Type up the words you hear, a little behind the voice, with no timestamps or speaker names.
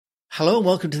Hello and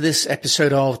welcome to this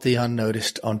episode of The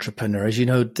Unnoticed Entrepreneur. As you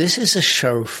know, this is a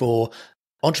show for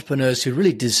entrepreneurs who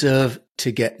really deserve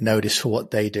to get noticed for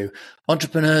what they do.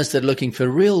 Entrepreneurs that are looking for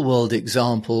real world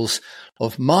examples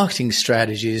of marketing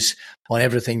strategies on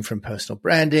everything from personal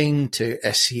branding to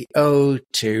SEO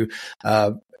to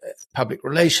public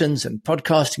relations and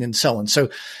podcasting and so on. So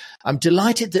I'm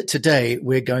delighted that today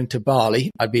we're going to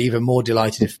Bali. I'd be even more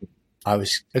delighted if I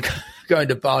was going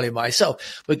to Bali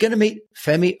myself. We're going to meet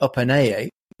Femi Opaneye,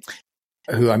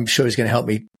 who I'm sure is going to help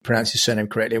me pronounce his surname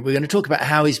correctly. We're going to talk about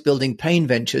how he's building Pain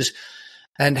Ventures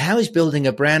and how he's building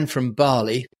a brand from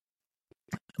Bali,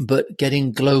 but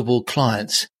getting global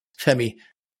clients. Femi,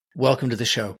 welcome to the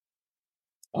show.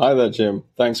 Hi there, Jim.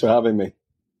 Thanks for having me.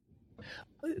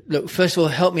 Look, first of all,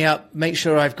 help me out. Make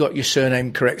sure I've got your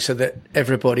surname correct so that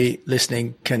everybody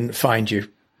listening can find you.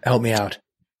 Help me out.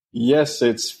 Yes,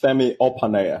 it's Femi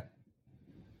Opaneye.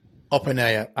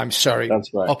 Opaneye. I'm sorry. That's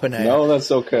right. Opaneye. No,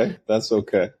 that's okay. That's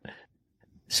okay.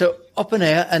 So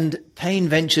Opaneye and Pain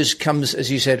Ventures comes, as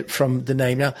you said, from the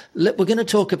name. Now, we're going to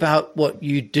talk about what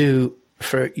you do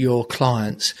for your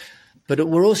clients, but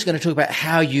we're also going to talk about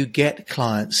how you get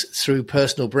clients through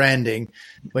personal branding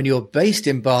when you're based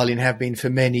in Bali and have been for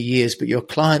many years, but your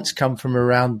clients come from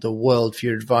around the world for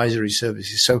your advisory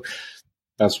services. So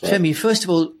that's right. Femi, first of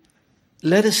all,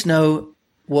 let us know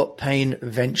what Pain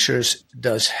Ventures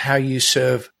does, how you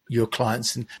serve your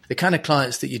clients and the kind of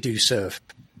clients that you do serve.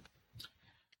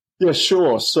 Yeah,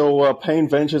 sure. So Pain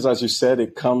Ventures, as you said,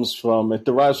 it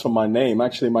derives from my name.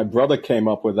 Actually, my brother came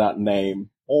up with that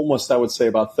name almost, I would say,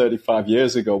 about 35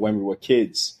 years ago when we were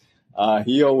kids.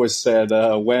 He always said,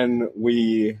 when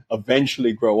we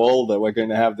eventually grow older, we're going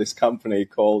to have this company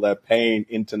called Pain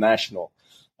International.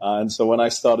 And so when I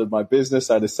started my business,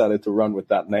 I decided to run with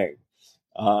that name.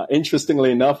 Interestingly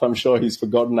enough, I'm sure he's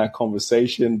forgotten that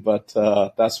conversation, but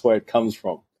that's where it comes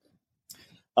from.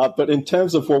 But in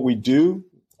terms of what we do,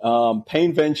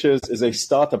 Pain Ventures is a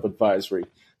startup advisory.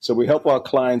 So we help our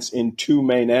clients in two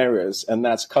main areas, and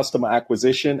that's customer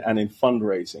acquisition and in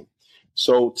fundraising.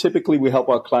 So typically we help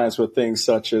our clients with things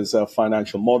such as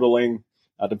financial modeling,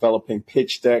 developing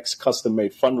pitch decks,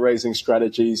 custom-made fundraising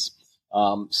strategies.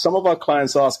 Some of our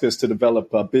clients ask us to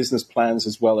develop business plans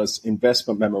as well as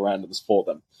investment memorandums for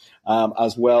them,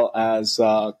 as well as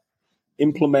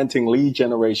implementing lead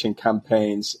generation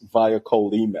campaigns via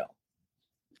cold email.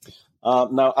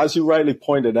 Now, as you rightly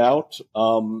pointed out,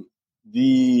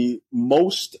 the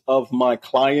most of my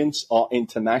clients are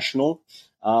international.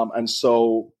 And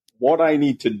so what I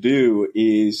need to do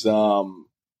is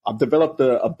I've developed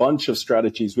a bunch of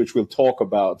strategies, which we'll talk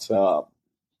about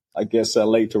I guess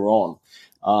later on,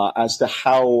 as to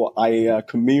how I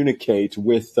communicate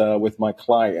with my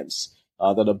clients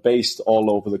that are based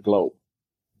all over the globe.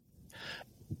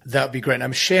 That would be great.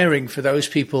 I'm sharing for those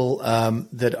people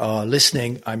that are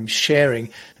listening, I'm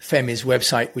sharing Femi's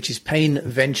website, which is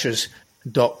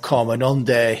painventures.com. And on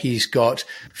there, he's got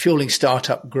fueling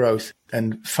startup growth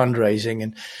and fundraising.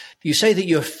 And you say that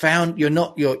you're founders,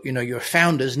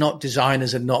 not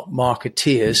designers and not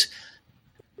marketeers.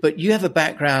 But you have a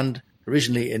background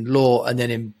originally in law and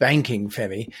then in banking,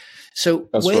 Femi. So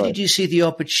where did you see the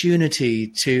opportunity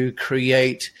to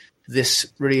create this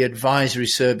really advisory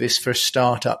service for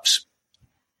startups?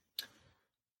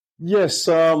 Yes,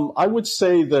 I would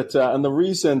say that, and the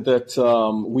reason that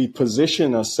we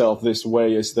position ourselves this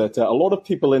way is that a lot of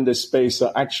people in this space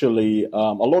are actually, a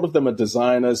lot of them are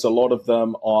designers, a lot of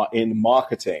them are in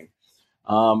marketing.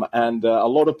 And a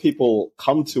lot of people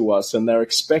come to us and they're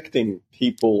expecting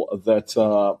people that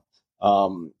are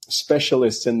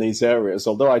specialists in these areas,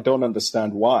 although I don't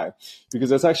understand why,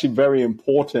 because it's actually very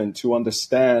important to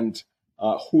understand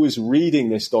who is reading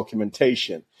this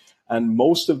documentation. And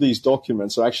most of these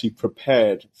documents are actually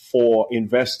prepared for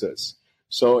investors.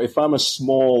 So if I'm a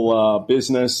small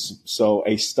business, so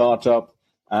a startup,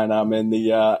 and I'm in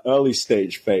the early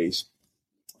stage phase,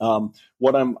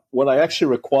 what I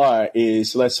actually require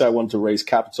is, let's say I want to raise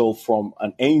capital from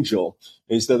an angel,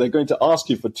 is that they're going to ask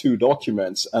you for two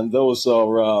documents, and those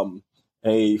are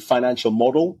a financial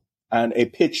model and a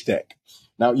pitch deck.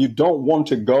 Now, you don't want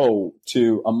to go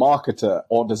to a marketer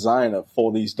or designer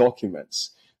for these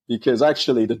documents, because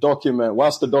actually the document,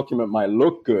 whilst the document might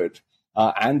look good,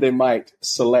 and they might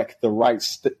select the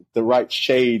right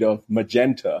shade of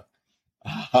magenta,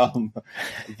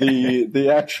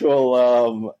 the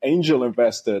actual angel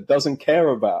investor doesn't care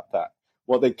about that.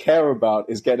 What they care about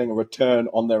is getting a return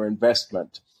on their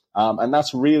investment, and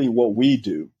that's really what we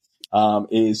do.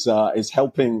 Is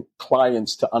helping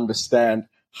clients to understand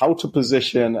how to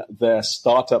position their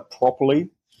startup properly,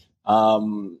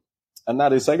 and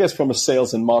that is, I guess, from a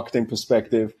sales and marketing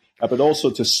perspective, but also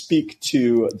to speak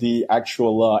to the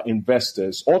actual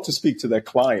investors or to speak to their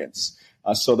clients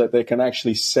so that they can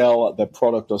actually sell their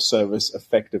product or service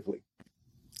effectively.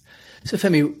 So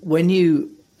Femi, when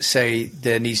you say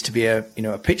there needs to be a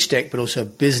pitch deck, but also a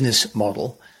business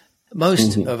model,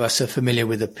 most of us are familiar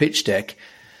with a pitch deck.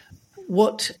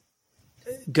 What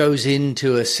goes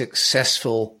into a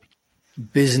successful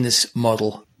business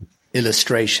model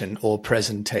illustration or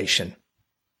presentation?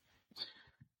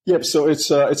 Yep. So it's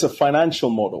a financial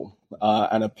model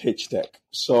and a pitch deck.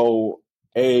 So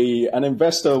an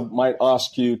investor might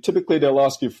ask you. Typically, they'll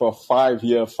ask you for a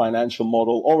 5-year financial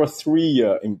model or a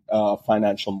 3-year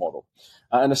financial model,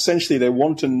 and essentially they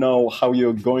want to know how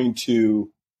you're going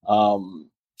to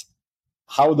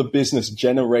how the business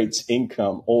generates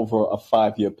income over a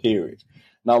 5-year period.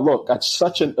 Now, look, at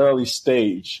such an early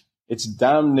stage, it's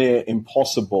damn near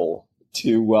impossible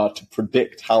to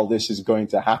predict how this is going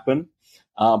to happen.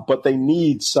 But they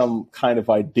need some kind of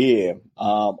idea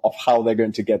of how they're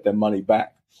going to get their money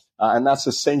back. And that's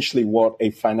essentially what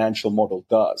a financial model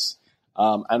does.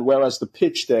 And whereas the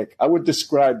pitch deck, I would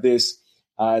describe this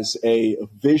as a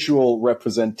visual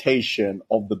representation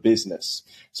of the business.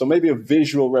 So maybe a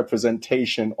visual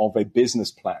representation of a business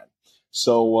plan.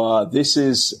 So this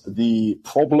is the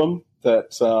problem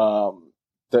that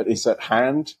is at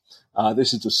hand.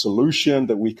 This is the solution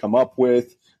that we come up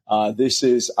with. This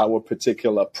is our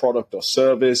particular product or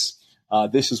service.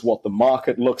 This is what the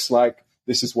market looks like.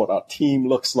 This is what our team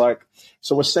looks like.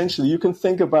 So essentially, you can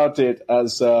think about it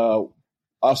as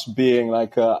us being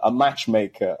like a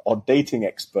matchmaker or dating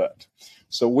expert.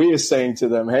 So we are saying to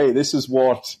them, hey, this is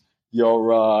what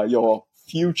your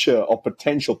future or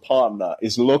potential partner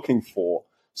is looking for.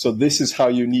 So this is how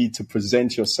you need to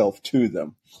present yourself to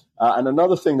them. And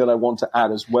another thing that I want to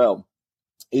add as well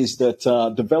is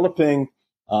that developing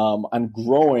and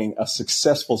growing a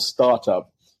successful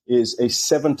startup is a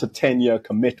 7 to 10 year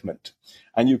commitment.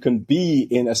 And you can be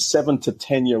in a 7 to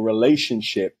 10 year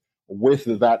relationship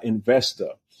with that investor.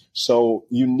 So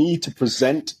you need to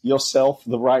present yourself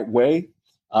the right way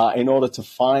in order to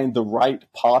find the right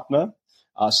partner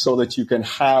so that you can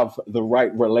have the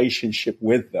right relationship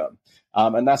with them.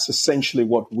 And that's essentially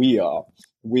what we are.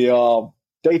 We are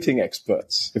dating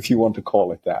experts, if you want to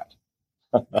call it that.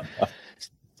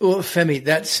 Well, Femi,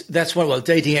 that's one. Well,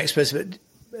 dating experts, but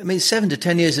I mean, 7 to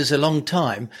 10 years is a long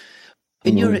time.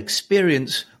 In your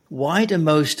experience, why do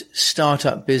most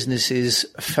startup businesses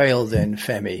fail then,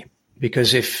 Femi?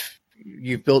 Because if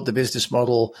you've built the business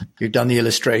model, you've done the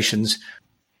illustrations,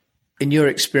 in your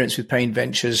experience with Payne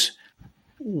Ventures,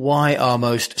 why are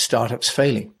most startups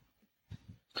failing?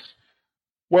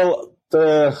 Well,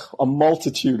 there are a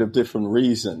multitude of different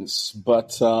reasons,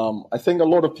 but I think a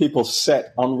lot of people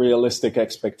set unrealistic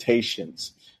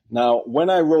expectations. Now, when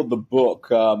I wrote the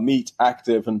book, Meet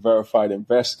Active and Verified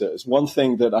Investors, one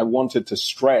thing that I wanted to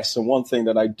stress, and one thing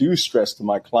that I do stress to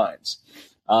my clients,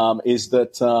 is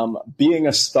that being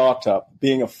a startup,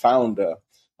 being a founder,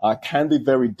 can be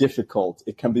very difficult.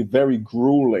 It can be very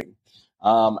grueling.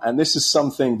 And this is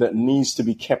something that needs to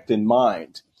be kept in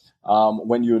mind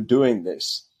when you're doing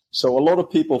this. So a lot of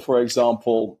people, for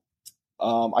example,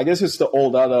 I guess it's the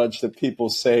old adage that people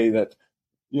say that,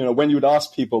 you know, when you'd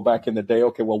ask people back in the day,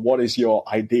 okay, well, what is your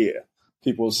idea?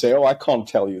 People will say, oh, I can't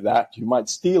tell you that. You might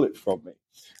steal it from me.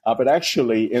 But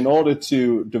actually, in order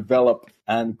to develop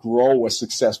and grow a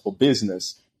successful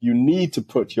business, you need to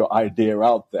put your idea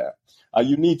out there.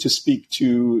 You need to speak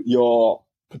to your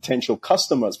potential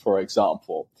customers, for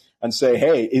example, and say,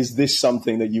 hey, is this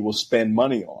something that you will spend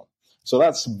money on? So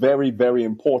that's very, very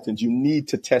important. You need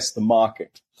to test the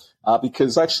market.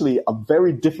 Because actually a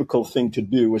very difficult thing to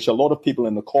do, which a lot of people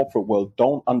in the corporate world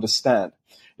don't understand,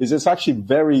 is it's actually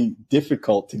very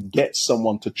difficult to get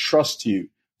someone to trust you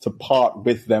to part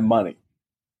with their money,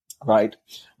 right?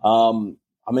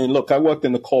 I mean, look, I worked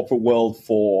in the corporate world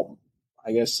for,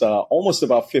 I guess, almost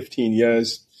about 15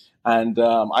 years. And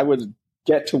I would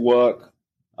get to work,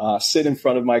 sit in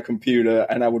front of my computer,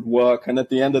 and I would work. And at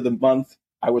the end of the month,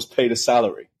 I was paid a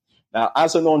salary. Now,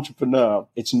 as an entrepreneur,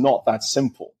 it's not that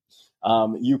simple.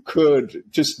 You could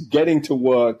just getting to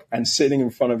work and sitting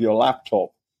in front of your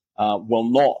laptop will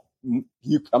not.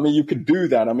 You could do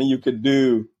that. I mean, you could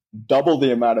do double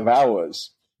the amount of hours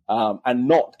and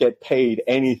not get paid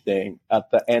anything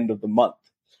at the end of the month.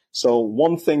 So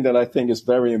one thing that I think is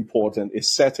very important is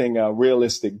setting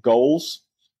realistic goals,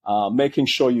 making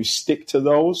sure you stick to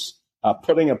those,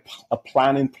 putting a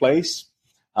plan in place,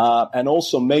 and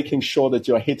also making sure that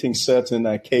you're hitting certain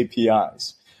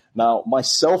KPIs. Now,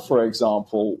 myself, for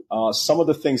example, some of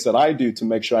the things that I do to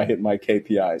make sure I hit my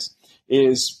KPIs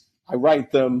is I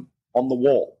write them on the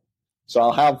wall. So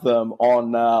I'll have them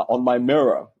on my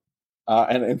mirror.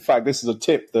 And in fact, this is a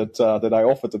tip that I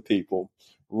offer to people.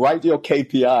 Write your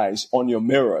KPIs on your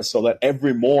mirror so that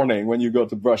every morning when you go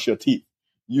to brush your teeth,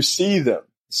 you see them.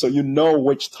 So you know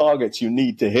which targets you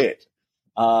need to hit,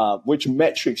 which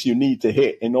metrics you need to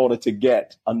hit in order to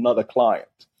get another client.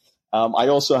 I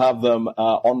also have them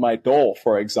on my door,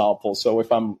 for example. So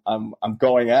if I'm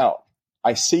going out,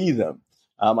 I see them.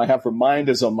 I have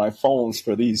reminders on my phones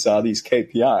for these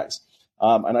KPIs.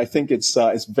 And I think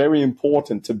it's very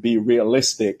important to be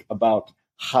realistic about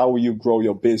how you grow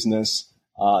your business,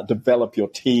 develop your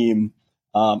team,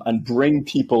 and bring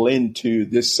people into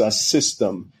this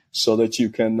system so that you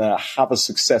can have a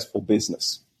successful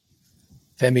business.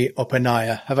 Femi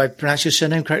Opanaya. Have I pronounced your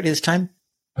surname correctly this time?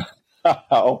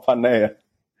 Opanaya.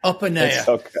 Opanaya. It's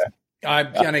okay.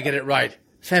 I'm going to get it right.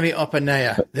 Femi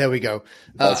Opanaya. There we go.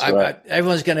 That's right.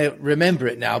 Everyone's going to remember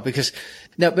it now because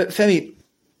but Femi,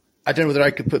 I don't know whether I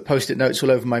could put Post-it notes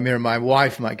all over my mirror. My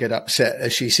wife might get upset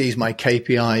as she sees my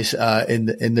KPIs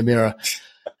in the mirror.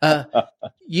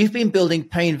 You've been building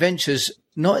Payne Ventures,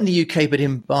 not in the UK, but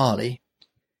in Bali.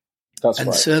 That's and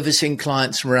right. Servicing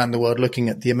clients from around the world, looking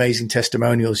at the amazing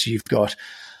testimonials you've got.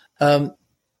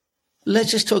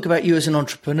 Let's just talk about you as an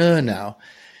entrepreneur now.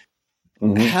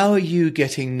 Mm-hmm. How are you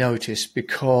getting noticed?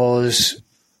 Because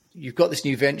you've got this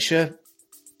new venture,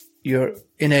 you're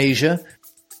in Asia.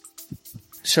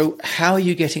 So how are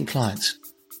you getting clients?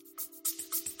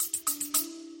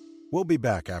 We'll be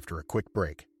back after a quick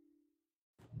break.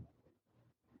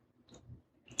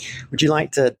 Would you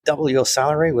like to double your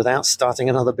salary without starting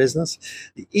another business?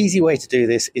 The easy way to do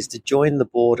this is to join the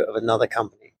board of another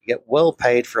company. You get well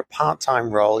paid for a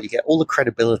part-time role. You get all the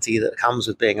credibility that comes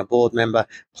with being a board member.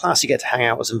 Plus, you get to hang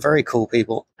out with some very cool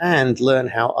people and learn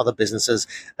how other businesses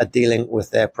are dealing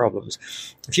with their problems.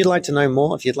 If you'd like to know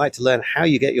more, if you'd like to learn how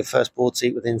you get your first board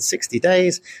seat within 60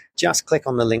 days, just click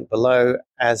on the link below,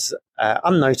 as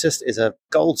Unnoticed is a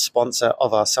gold sponsor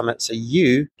of our summit, so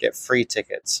you get free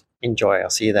tickets. Enjoy. I'll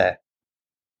see you there.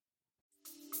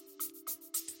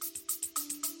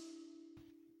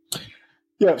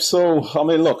 Yeah, so I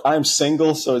mean, look, I'm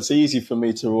single, so it's easy for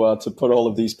me to put all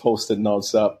of these Post-it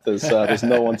notes up. There's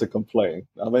no one to complain.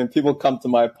 I mean, people come to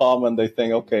my apartment, they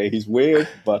think, okay, he's weird,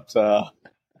 but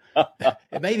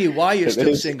it may be why you're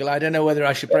still single. I don't know whether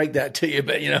I should break that to you,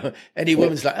 but any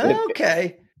woman's like, oh,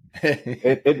 okay.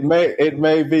 it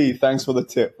may be. Thanks for the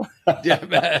tip. Yeah,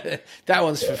 that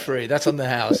one's for free. That's on the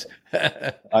house.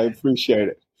 I appreciate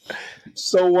it.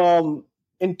 So,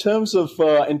 in terms of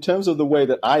the way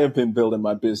that I have been building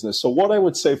my business, so what I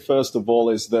would say first of all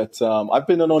is that I've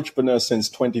been an entrepreneur since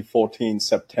 2014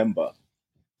 September,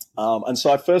 and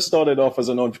so I first started off as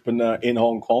an entrepreneur in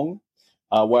Hong Kong,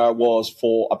 where I was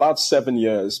for about 7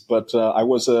 years. But I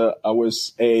was an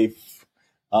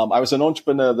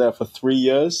entrepreneur there for 3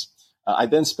 years. I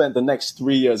then spent the next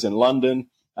 3 years in London,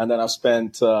 and then I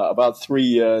spent about 3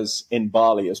 years in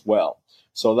Bali as well.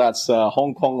 So that's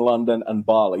Hong Kong, London, and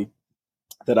Bali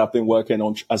that I've been working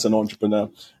on as an entrepreneur.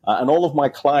 And all of my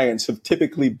clients have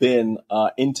typically been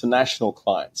international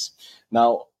clients.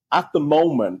 Now, at the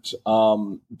moment,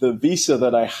 the visa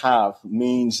that I have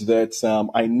means that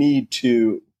I need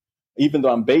to, even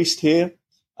though I'm based here,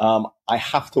 I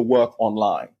have to work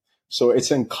online. So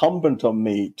it's incumbent on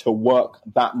me to work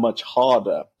that much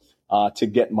harder to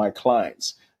get my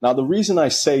clients. Now, the reason I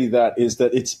say that is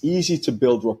that it's easy to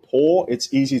build rapport.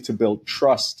 It's easy to build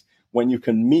trust when you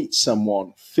can meet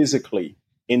someone physically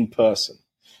in person,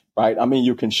 right? I mean,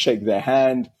 you can shake their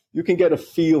hand. You can get a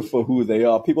feel for who they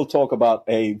are. People talk about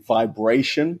a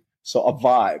vibration. So a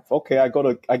vibe. Okay,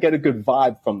 I get a good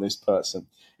vibe from this person.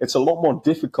 It's a lot more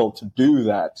difficult to do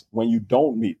that when you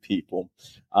don't meet people.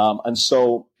 And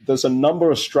so there's a number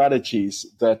of strategies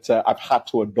that I've had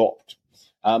to adopt.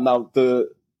 Now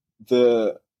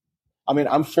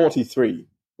I'm 43,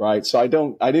 right? So I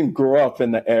didn't grow up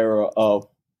in the era of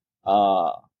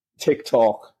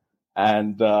TikTok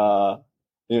and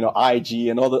IG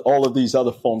and all of these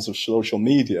other forms of social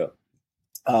media.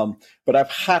 But I've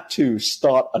had to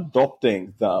start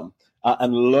adopting them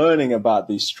and learning about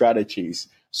these strategies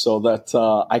so that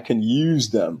I can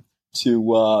use them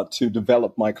to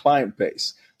develop my client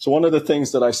base. So one of the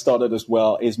things that I started as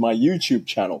well is my YouTube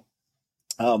channel.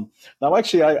 Now,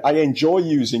 actually, I enjoy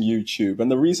using YouTube.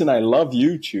 And the reason I love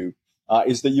YouTube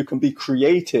is that you can be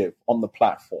creative on the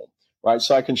platform, right?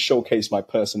 So I can showcase my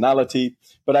personality,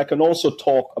 but I can also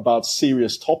talk about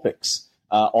serious topics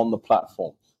on the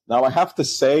platform. Now, I have to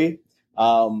say,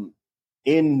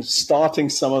 in starting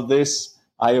some of this,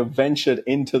 I have ventured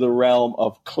into the realm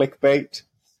of clickbait.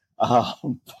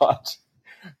 But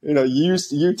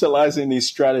utilizing these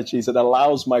strategies that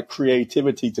allows my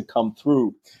creativity to come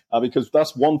through, because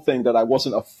that's one thing that I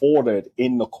wasn't afforded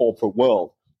in the corporate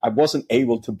world. I wasn't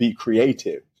able to be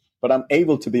creative, but I'm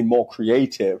able to be more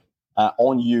creative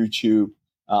on YouTube,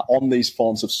 on these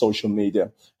forms of social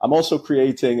media. I'm also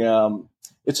creating,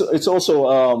 it's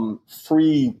also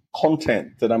free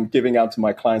content that I'm giving out to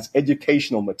my clients,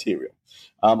 educational material.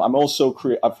 I've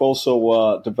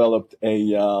also developed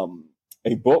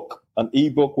a book, an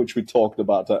ebook, which we talked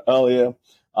about earlier.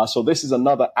 So this is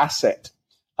another asset.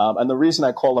 And the reason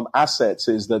I call them assets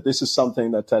is that this is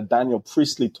something that Daniel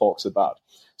Priestley talks about.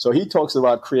 So he talks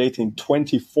about creating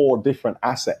 24 different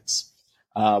assets,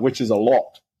 which is a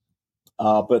lot.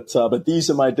 But these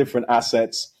are my different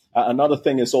assets. Another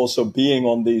thing is also being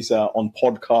on these on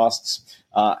podcasts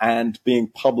and being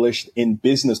published in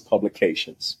business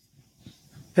publications.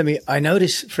 Femi, I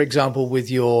notice, for example, with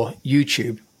your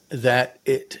YouTube, that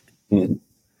it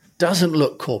doesn't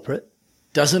look corporate,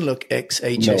 doesn't look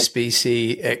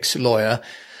ex-HSBC, No. ex-lawyer.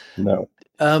 No.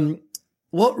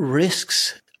 What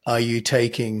risks are you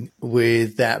taking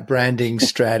with that branding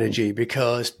strategy?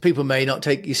 Because people may not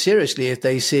take you seriously if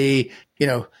they see,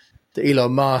 the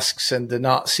Elon Musks and the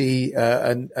Nazi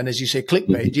and as you say,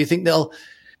 clickbait. Do you think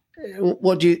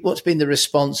what's been the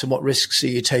response and what risks are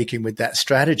you taking with that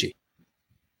strategy?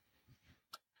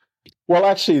 Well,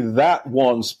 actually, that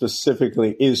one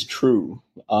specifically is true.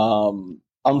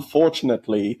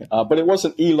 Unfortunately, but it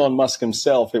wasn't Elon Musk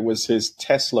himself. It was his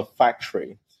Tesla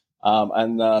factory.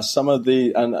 And some of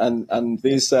these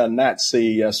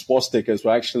Nazi swastikas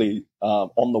were actually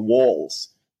on the walls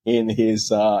in his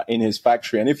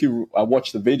factory. And if you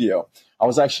watch the video, I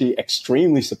was actually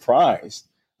extremely surprised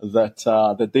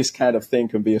that this kind of thing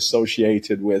can be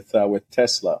associated with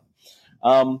Tesla.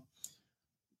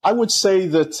 I would say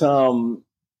that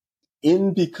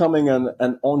in becoming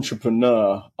an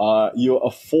entrepreneur, you're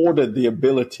afforded the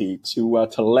ability to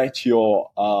let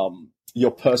your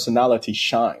personality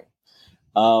shine.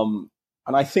 And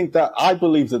I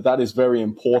believe that is very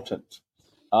important.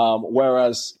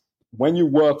 Whereas when you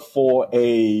work for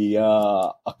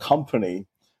a company,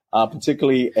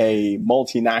 particularly a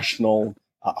multinational,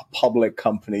 a public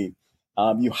company,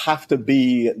 you have to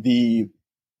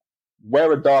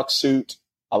wear a dark suit,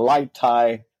 a light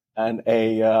tie, and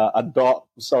a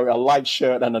light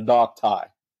shirt and a dark tie.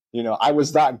 I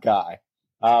was that guy.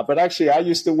 But actually, I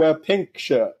used to wear pink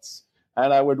shirts,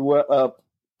 and I would wear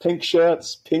pink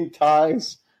shirts, pink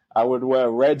ties. I would wear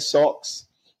red socks.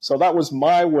 So that was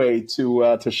my way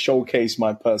to showcase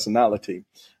my personality.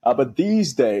 But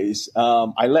these days,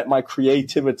 I let my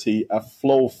creativity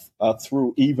flow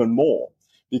through even more,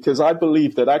 because I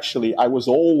believe that actually I was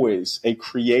always a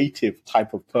creative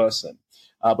type of person.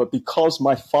 But because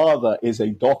my father is a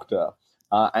doctor,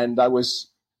 and I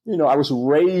was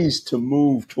raised to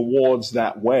move towards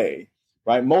that way,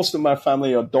 right? Most of my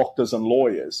family are doctors and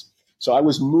lawyers. So I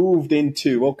was moved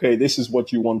into, okay, this is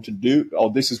what you want to do,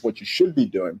 or this is what you should be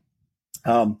doing.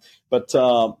 But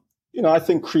I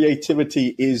think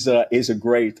creativity is a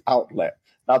great outlet.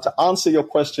 Now, to answer your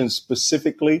question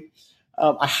specifically,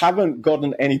 I haven't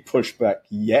gotten any pushback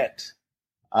yet,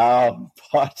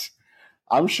 but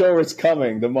I'm sure it's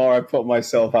coming the more I put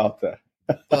myself out there.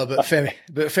 But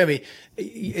Femi,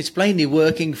 it's plainly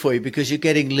working for you because you're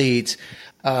getting leads,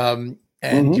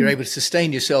 and you're able to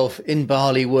sustain yourself in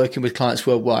Bali, working with clients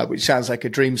worldwide, which sounds like a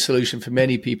dream solution for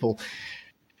many people.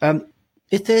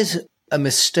 If there's a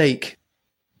mistake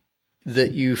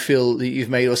that you feel that you've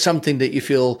made, or something that you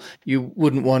feel you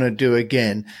wouldn't want to do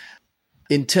again,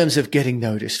 in terms of getting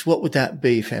noticed, what would that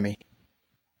be, Femi?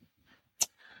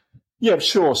 Yeah,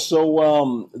 sure.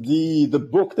 So the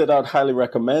book that I'd highly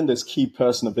recommend is Key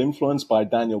Person of Influence by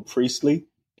Daniel Priestley.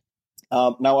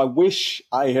 Now, I wish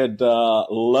I had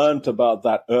learned about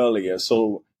that earlier.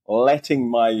 So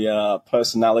letting my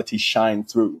personality shine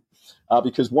through.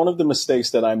 Because one of the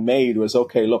mistakes that I made was,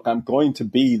 okay, look, I'm going to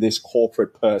be this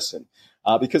corporate person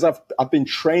because I've been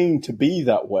trained to be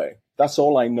that way. That's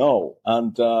all I know.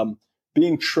 And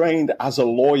being trained as a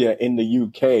lawyer in the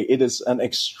UK, it is an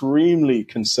extremely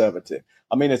conservative.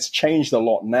 I mean, it's changed a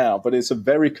lot now, but it's a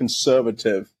very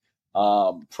conservative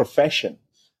profession.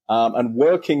 And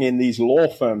working in these law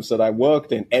firms that I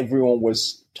worked in, everyone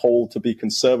was told to be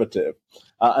conservative.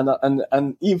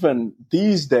 And even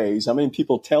these days, I mean,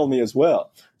 people tell me as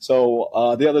well. So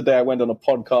the other day I went on a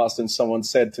podcast and someone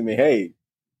said to me, hey,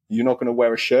 you're not going to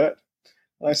wear a shirt?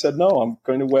 And I said, no, I'm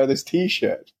going to wear this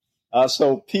T-shirt.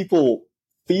 So people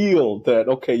feel that,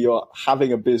 okay, you're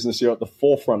having a business, you're at the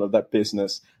forefront of that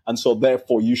business. And so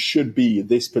therefore you should be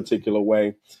this particular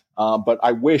way. But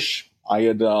I wish I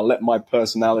had let my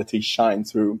personality shine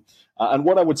through. And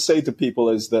what I would say to people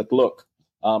is that, look,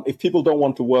 if people don't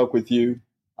want to work with you,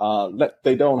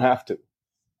 they don't have to.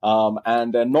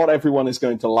 And not everyone is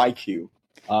going to like you.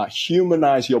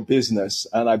 Humanize your business,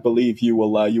 and I believe you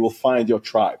will find your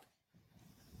tribe.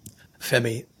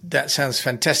 Femi, that sounds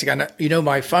fantastic. And,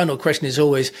 my final question is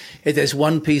always, if there's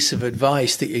one piece of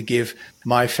advice that you give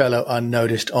my fellow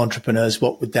unnoticed entrepreneurs,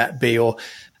 what would that be? Or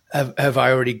have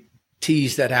I already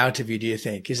teased that out of you, do you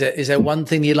think? Is there one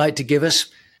thing you'd like to give us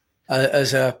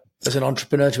as an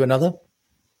entrepreneur to another?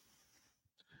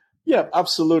 Yeah,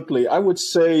 absolutely. I would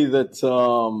say that,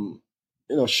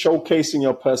 showcasing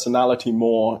your personality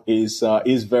more is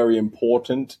very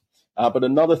important. But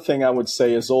another thing I would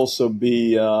say is also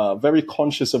be very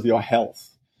conscious of your health.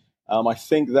 I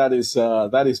think that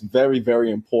is very,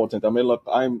 very important. I mean, look,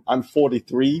 I'm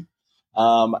 43,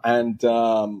 and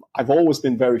I've always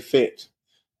been very fit.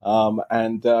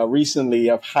 And recently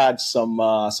I've had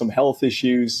some health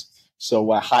issues.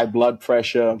 So high blood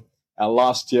pressure.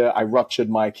 Last year I ruptured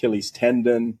my Achilles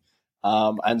tendon.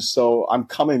 And so I'm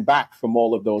coming back from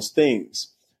all of those things.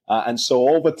 And so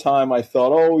over time, I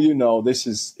thought,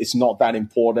 it's not that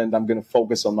important. I'm going to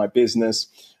focus on my business.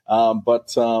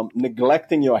 But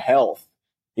neglecting your health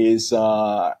is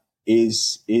something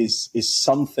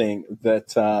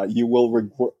that you will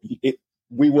regret.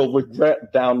 We will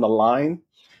regret down the line,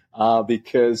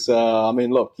 because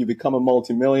look, you become a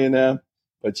multimillionaire,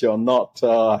 but you're not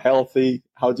healthy.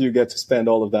 How do you get to spend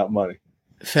all of that money?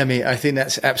 Femi, I think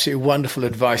that's absolutely wonderful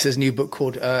advice. There's a new book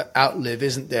called Outlive,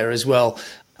 isn't there, as well?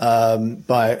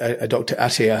 By a Dr.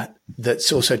 Attia,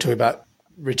 that's also talking about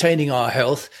retaining our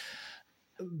health,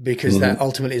 because that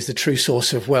ultimately is the true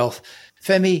source of wealth.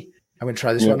 Femi, I'm going to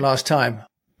try this one last time.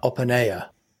 Opanea.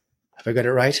 Have I got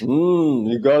it right?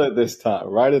 You got it this time,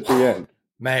 right at the end.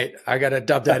 Mate, I got to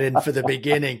dub that in for the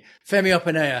beginning. Femi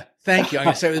Opanea, thank you. I'm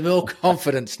going to say it with more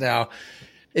confidence now.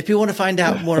 If you want to find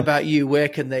out more about you, where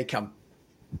can they come?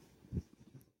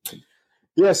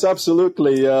 Yes,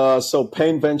 absolutely. So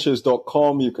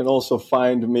painventures.com. You can also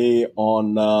find me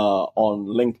on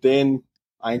LinkedIn.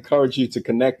 I encourage you to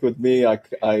connect with me. I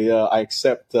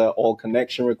accept all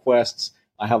connection requests.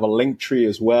 I have a link tree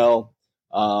as well.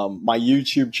 My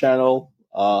YouTube channel.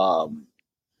 I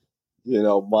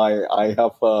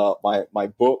have my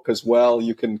book as well.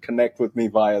 You can connect with me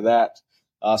via that.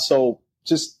 So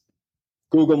just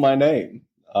Google my name,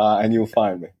 and you'll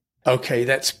find me. Okay,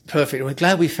 that's perfect. We're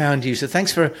glad we found you. So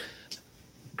thanks for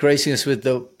gracing us with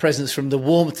the presence from the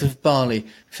warmth of Bali.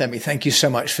 Femi, thank you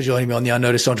so much for joining me on The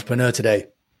Unnoticed Entrepreneur today.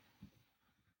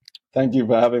 Thank you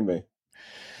for having me.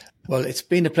 Well, it's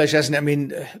been a pleasure, hasn't it? I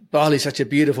mean, Bali is such a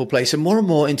beautiful place, and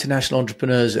more international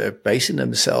entrepreneurs are basing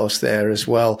themselves there as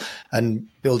well and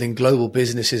building global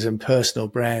businesses and personal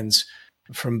brands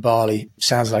from Bali.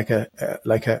 Sounds like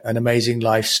an amazing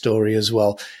life story as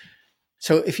well.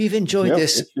 So if you've enjoyed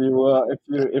this,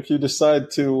 if you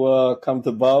decide to come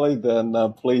to Bali, then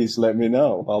please let me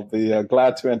know. I'll be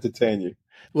glad to entertain you.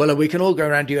 Well, we can all go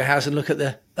around to your house and look at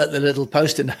the little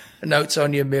post-it notes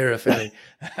on your mirror, Philly.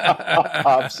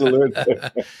 Absolutely.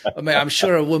 I mean, I'm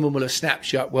sure a woman will have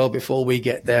snapped you up well before we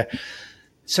get there.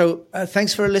 So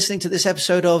thanks for listening to this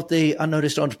episode of The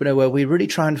Unnoticed Entrepreneur, where we really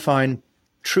try and find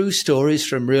true stories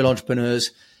from real entrepreneurs,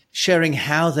 sharing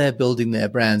how they're building their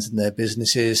brands and their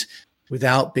businesses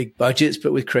without big budgets,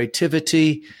 but with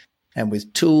creativity and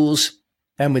with tools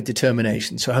and with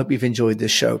determination. So I hope you've enjoyed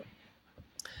this show.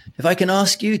 If I can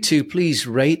ask you to please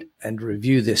rate and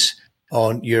review this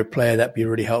on your player, that'd be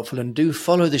really helpful. And do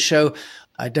follow the show.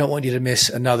 I don't want you to miss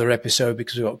another episode,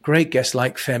 because we've got great guests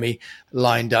like Femi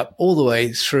lined up all the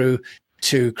way through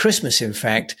to Christmas, in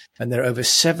fact. And there are over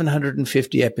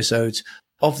 750 episodes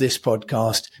of this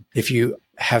podcast if you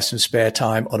have some spare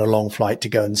time on a long flight to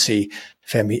go and see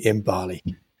Femi in Bali.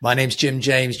 My name's Jim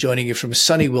James, joining you from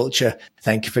sunny Wiltshire.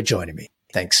 Thank you for joining me.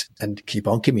 Thanks, and keep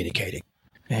on communicating.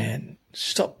 And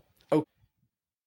stop